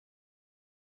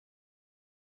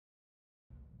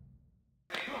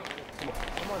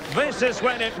This is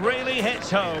when it really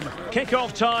hits home.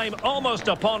 Kick-off time almost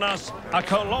upon us. A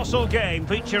colossal game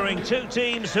featuring two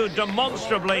teams who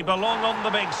demonstrably belong on the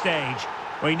big stage.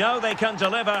 We know they can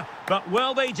deliver, but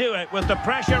will they do it with the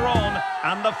pressure on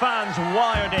and the fans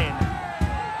wired in?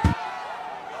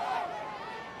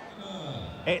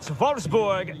 It's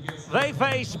Wolfsburg. They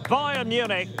face Bayern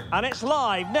Munich, and it's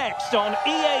live next on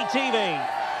EA TV.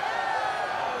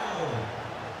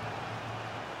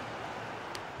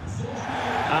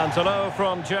 And hello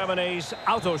from Germany's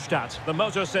Autostadt, the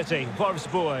motor city,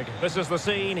 Wolfsburg. This is the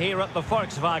scene here at the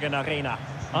Volkswagen Arena.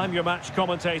 I'm your match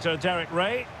commentator, Derek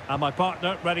Ray, and my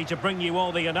partner, ready to bring you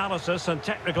all the analysis and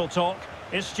technical talk,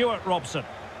 is Stuart Robson.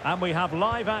 And we have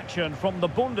live action from the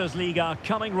Bundesliga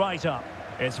coming right up.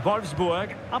 It's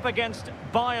Wolfsburg up against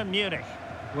Bayern Munich.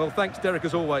 Well, thanks, Derek,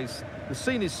 as always. The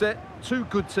scene is set, two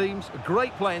good teams, a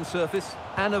great playing surface,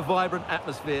 and a vibrant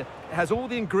atmosphere. It has all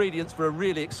the ingredients for a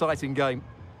really exciting game.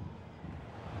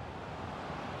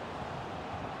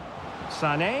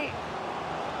 Sané.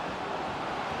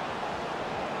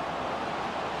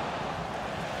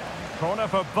 Corner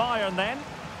for Bayern then.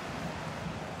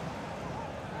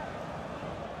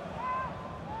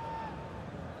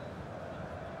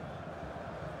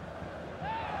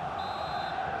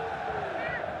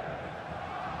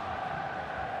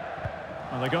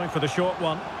 Well, they're going for the short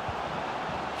one.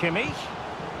 Kimmich.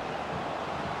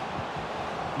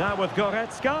 Now with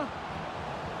Goretzka.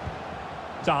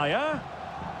 Dyer.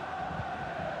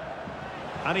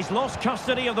 And he's lost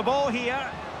custody of the ball here.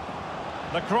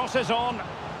 The cross is on.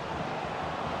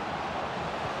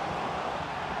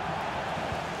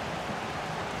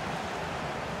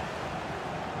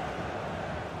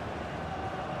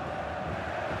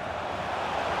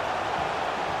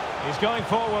 He's going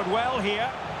forward well here.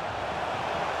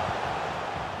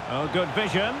 Oh, good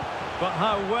vision. But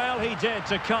how well he did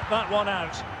to cut that one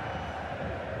out.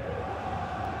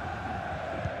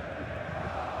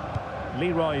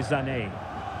 Leroy Sané.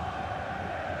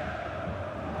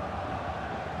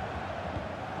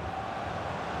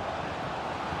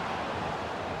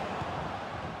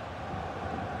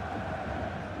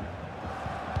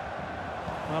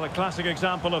 Well, a classic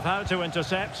example of how to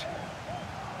intercept.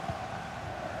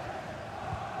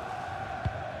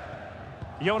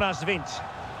 Jonas Wind.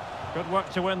 Good work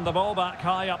to win the ball back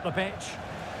high up the pitch.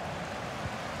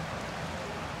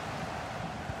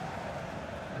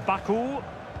 Baku.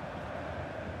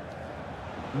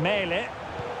 Mele.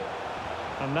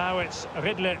 And now it's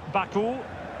Ridley Baku.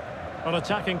 On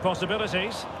attacking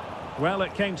possibilities. Well,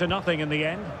 it came to nothing in the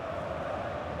end.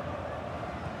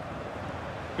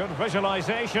 Good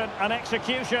visualization and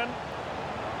execution.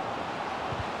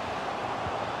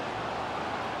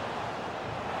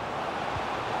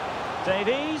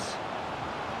 Davies.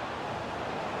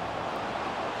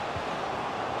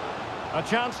 A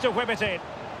chance to whip it in.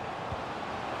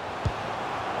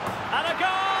 And a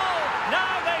goal!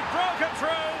 Now they've broken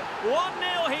through.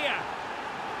 1-0 here.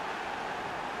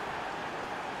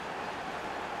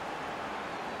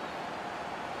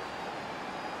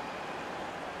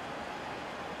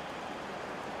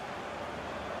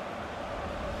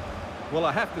 Well,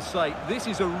 I have to say, this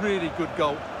is a really good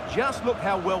goal. Just look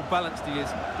how well balanced he is.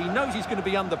 He knows he's going to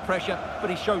be under pressure, but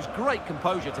he shows great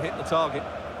composure to hit the target.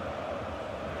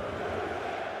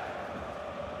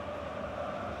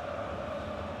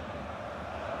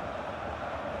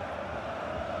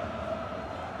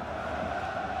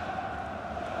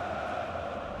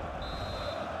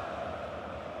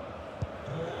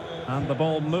 And the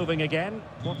ball moving again.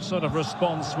 What sort of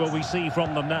response will we see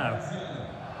from them now?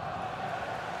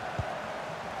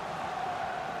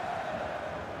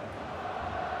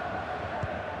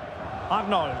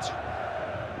 Arnold.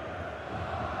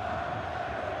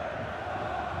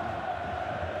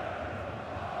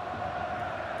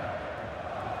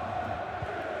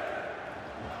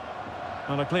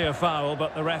 Well, a clear foul,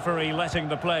 but the referee letting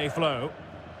the play flow.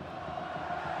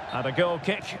 And a goal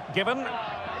kick given.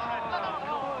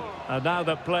 And now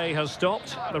that play has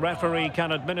stopped, the referee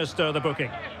can administer the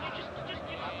booking.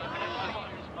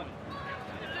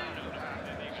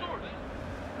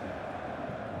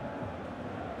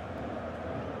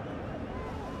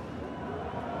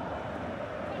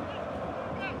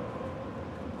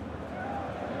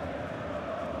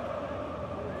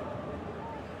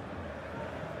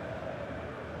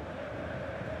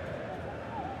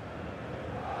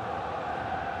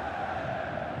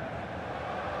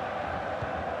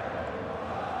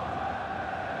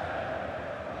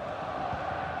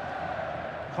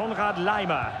 Konrad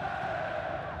Laimer.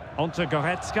 Onto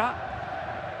Goretzka.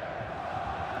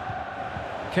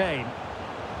 Kane.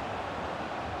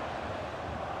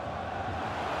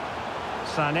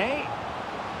 Sané.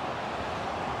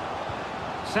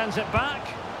 Sends it back.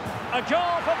 A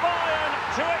goal for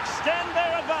Bayern to extend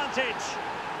their advantage.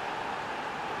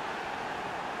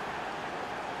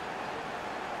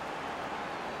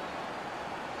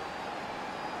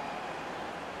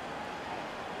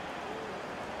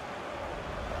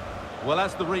 Well,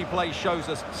 as the replay shows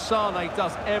us, Sane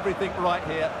does everything right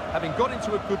here. Having got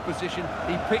into a good position,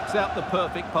 he picks out the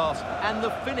perfect pass. And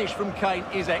the finish from Kane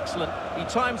is excellent. He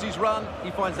times his run,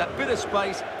 he finds that bit of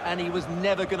space, and he was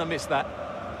never going to miss that.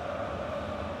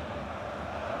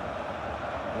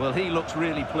 Well, he looks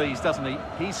really pleased, doesn't he?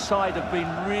 His side have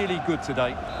been really good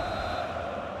today.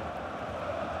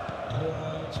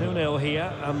 2-0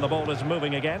 here, and the ball is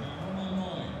moving again.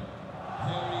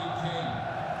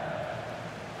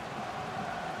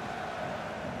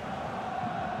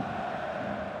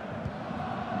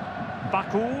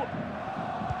 Baku.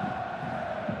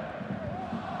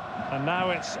 And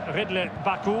now it's Ridley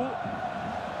Baku.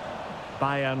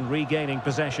 Bayern regaining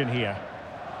possession here.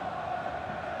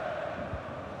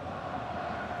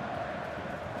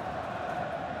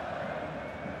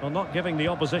 Well, not giving the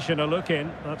opposition a look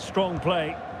in. That's strong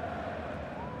play.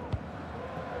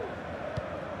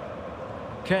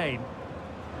 Kane.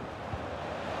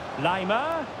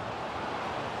 Lima.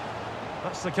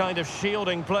 That's the kind of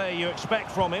shielding play you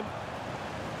expect from him.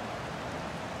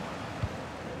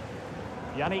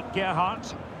 Yannick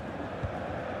Gerhardt.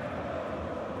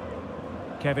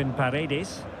 Kevin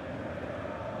Paredes.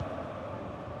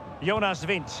 Jonas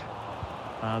Wind.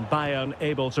 And Bayern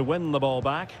able to win the ball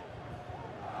back.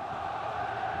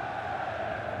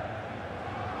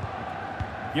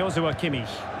 Joshua Kimmich.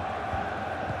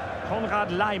 Konrad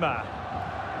Laimer.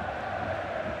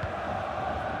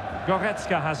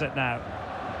 Goretzka has it now.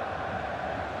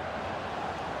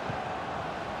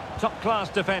 Top-class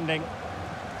defending.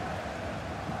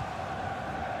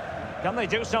 Can they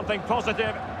do something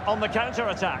positive on the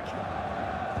counter-attack?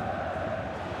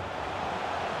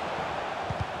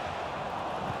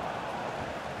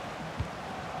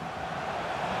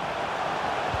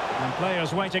 And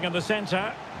players waiting in the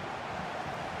centre.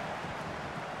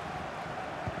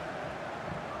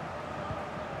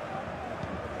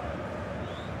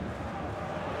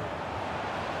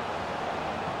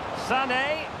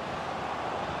 Sané.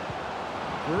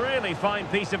 Really fine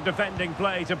piece of defending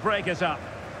play to break us up.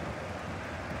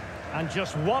 And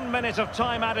just 1 minute of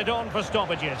time added on for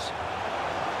stoppages.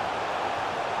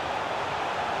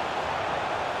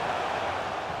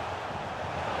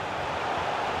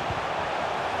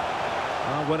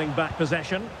 Winning back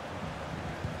possession.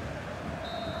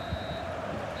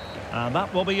 And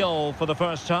that will be all for the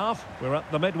first half. We're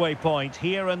at the midway point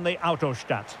here in the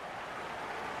Autostadt.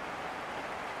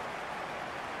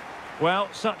 Well,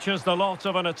 such is the lot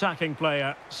of an attacking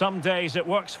player. Some days it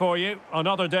works for you, on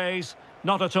other days,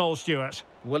 not at all, Stuart.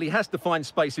 Well, he has to find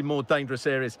space in more dangerous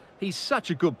areas. He's such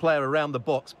a good player around the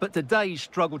box, but today he's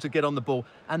struggled to get on the ball,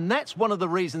 and that's one of the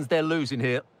reasons they're losing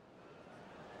here.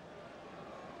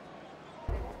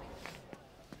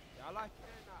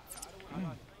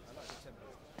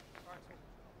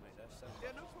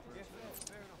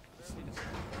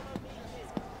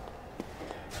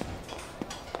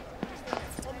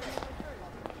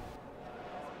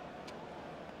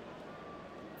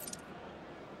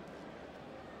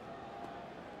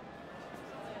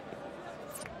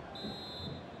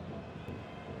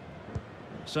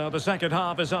 So the second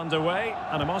half is underway,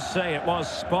 and I must say it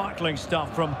was sparkling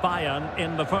stuff from Bayern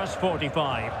in the first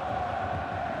 45.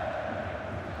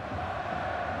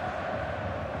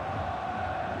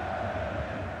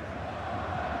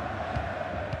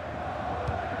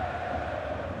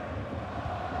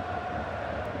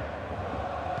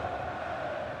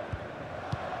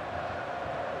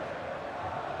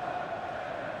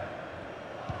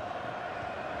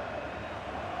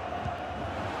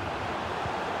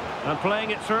 And playing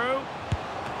it through.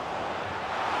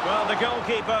 Well, the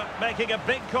goalkeeper making a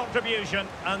big contribution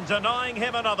and denying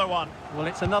him another one. Well,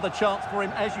 it's another chance for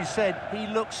him. As you said, he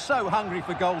looks so hungry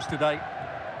for goals today.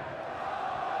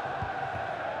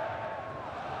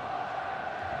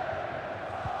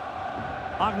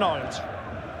 Arnold.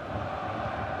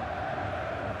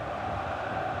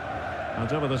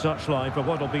 And over the touchline for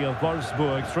what will be a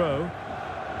Wolfsburg throw.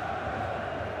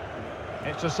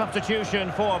 It's a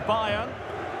substitution for Bayern.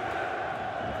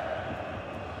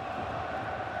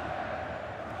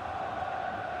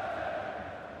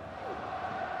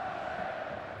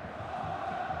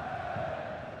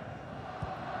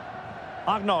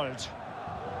 Arnold.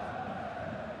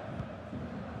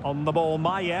 On the ball,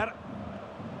 Meyer.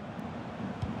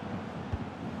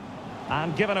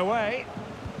 And given away.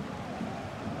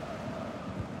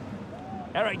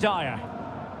 Eric Dyer.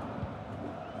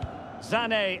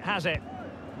 Sané has it.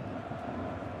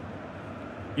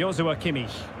 Joshua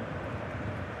Kimmich.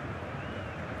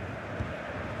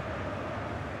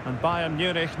 And Bayern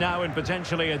Munich now in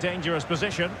potentially a dangerous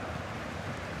position.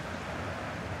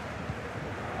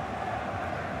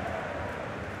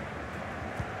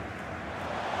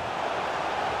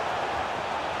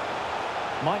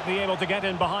 Might be able to get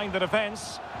in behind the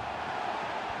defence.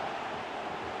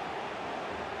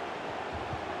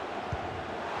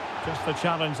 Just the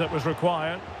challenge that was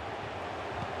required.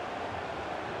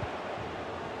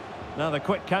 Now the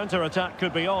quick counter-attack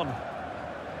could be on.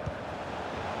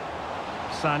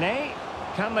 Sané,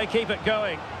 can they keep it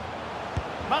going?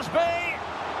 Must be!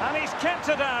 And he's kept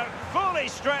it out, fully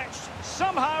stretched,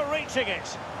 somehow reaching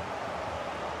it.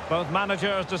 Both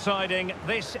managers deciding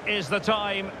this is the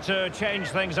time to change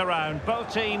things around.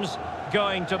 Both teams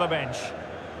going to the bench.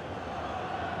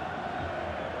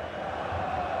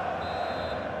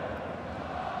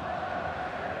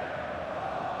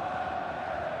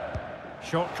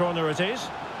 Short corner it is.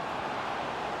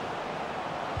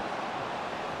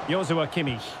 Joshua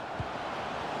Kimmich.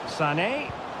 Sané.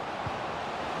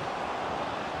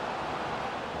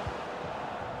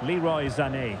 Leroy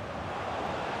Sané.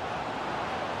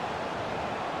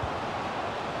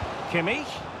 Kimmich.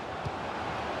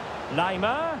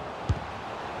 Leimer.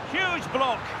 Huge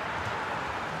block.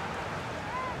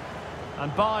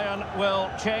 And Bayern will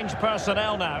change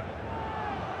personnel now.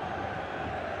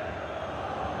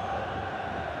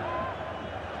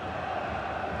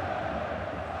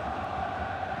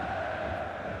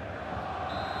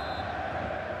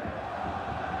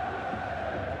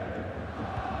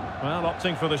 Well,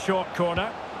 opting for the short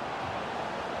corner.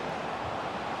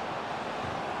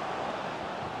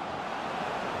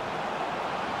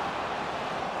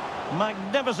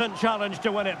 Magnificent challenge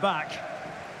to win it back.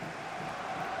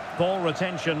 Ball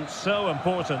retention so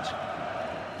important.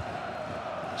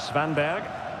 Svanberg.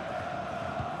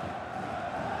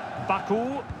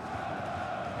 Baku.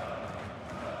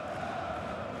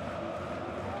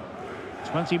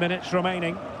 20 minutes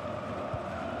remaining.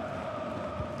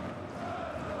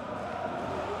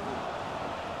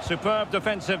 Superb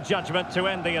defensive judgment to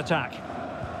end the attack.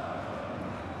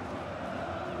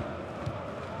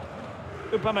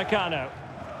 Upamecano.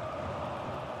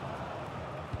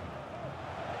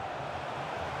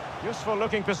 Useful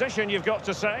looking position, you've got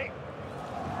to say.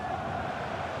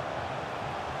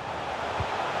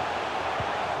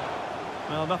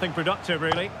 Well, nothing productive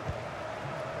really.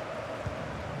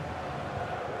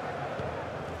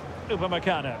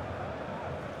 Upamecano.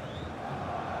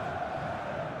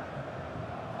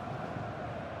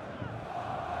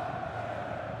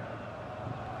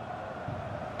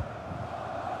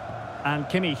 And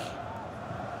Kimmich.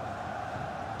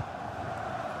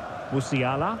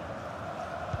 Musiala.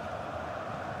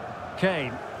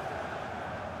 Kane.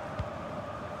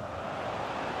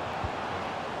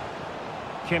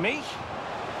 Kimmich.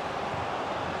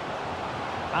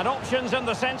 And options in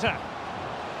the centre.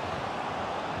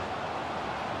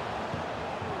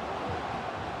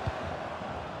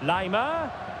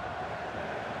 Leimer.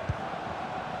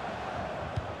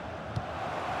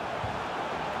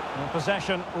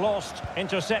 Possession lost,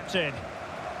 intercepted.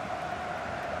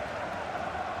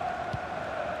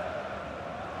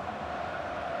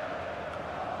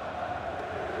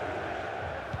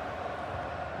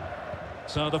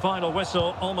 So the final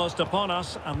whistle almost upon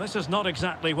us, and this is not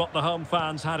exactly what the home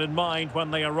fans had in mind when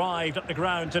they arrived at the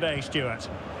ground today, Stuart.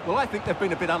 Well, I think they've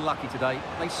been a bit unlucky today.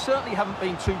 They certainly haven't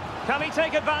been too... Can he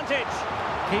take advantage?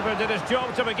 Keeper did his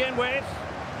job to begin with.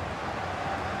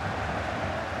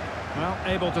 Well,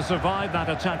 able to survive that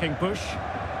attacking push.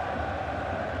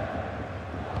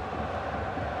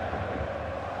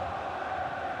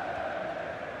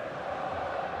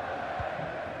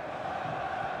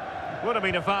 Would have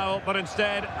been a foul, but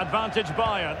instead, advantage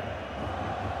Bayern.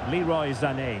 Leroy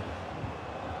Sané.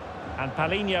 And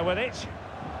Palhinha with it.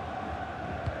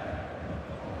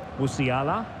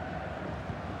 Musiala.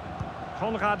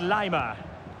 Konrad Leimer.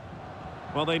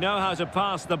 Well, they know how to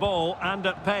pass the ball and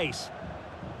at pace.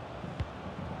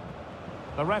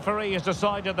 The referee has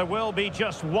decided there will be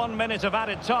just 1 minute of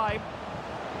added time.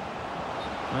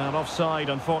 Well, offside,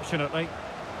 unfortunately.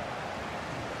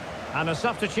 And a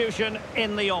substitution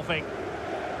in the offing.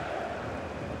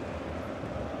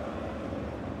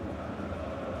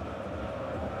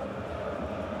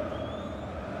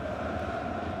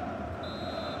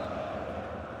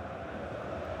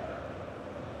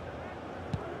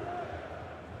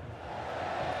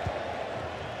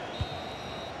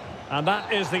 And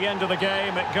that is the end of the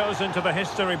game. It goes into the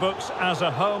history books as a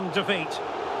home defeat.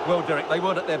 Well, Derek, they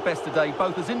weren't at their best today,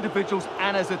 both as individuals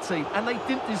and as a team, and they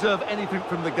didn't deserve anything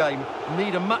from the game.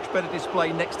 Need a much better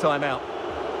display next time out.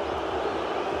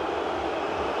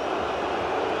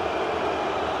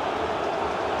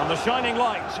 the shining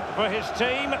light for his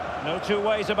team. No two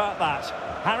ways about that.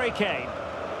 Harry Kane.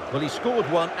 Well, he scored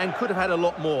one and could have had a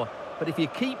lot more. But if you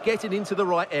keep getting into the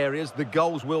right areas, the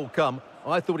goals will come.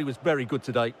 I thought he was very good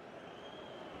today.